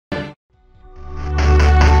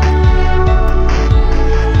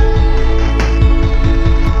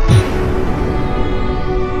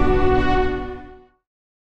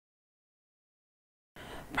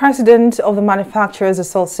President of the Manufacturers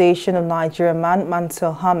Association of Nigeria,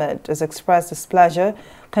 Mansur Ahmed, has expressed displeasure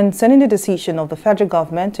concerning the decision of the federal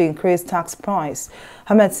government to increase tax price.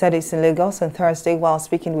 Ahmed said this in Lagos on Thursday while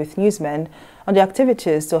speaking with newsmen on the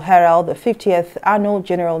activities to herald the 50th Annual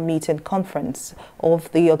General Meeting Conference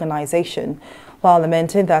of the organization. While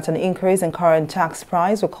lamenting that an increase in current tax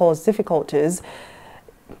price will cause difficulties,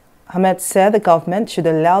 Ahmed said the government should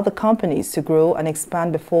allow the companies to grow and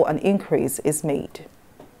expand before an increase is made.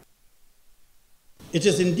 It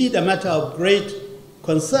is indeed a matter of great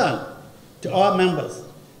concern to our members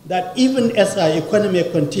that even as our economy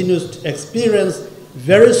continues to experience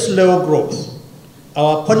very slow growth,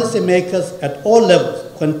 our policymakers at all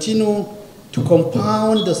levels continue to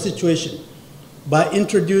compound the situation by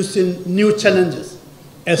introducing new challenges,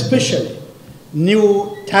 especially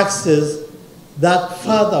new taxes that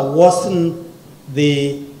further worsen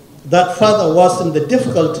the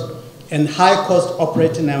difficult and high-cost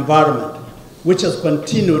operating environment, which has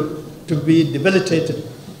continued to be debilitating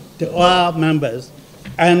to our members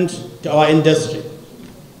and to our industry,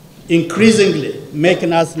 increasingly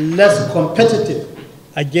making us less competitive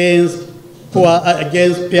against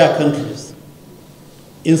peer countries.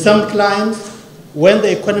 In some climes, when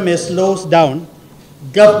the economy slows down,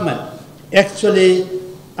 government actually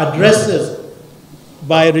addresses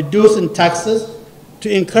by reducing taxes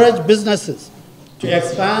to encourage businesses to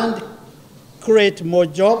expand, create more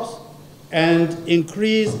jobs, and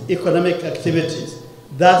increase economic activities,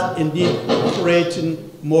 thus indeed creating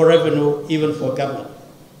more revenue even for government.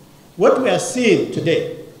 What we are seeing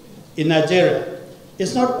today in Nigeria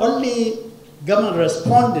is not only government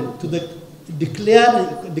responding to the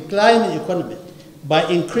declining economy by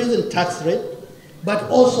increasing tax rate, but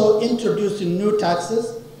also introducing new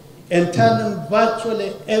taxes and turning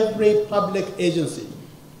virtually every public agency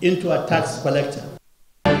into a tax collector.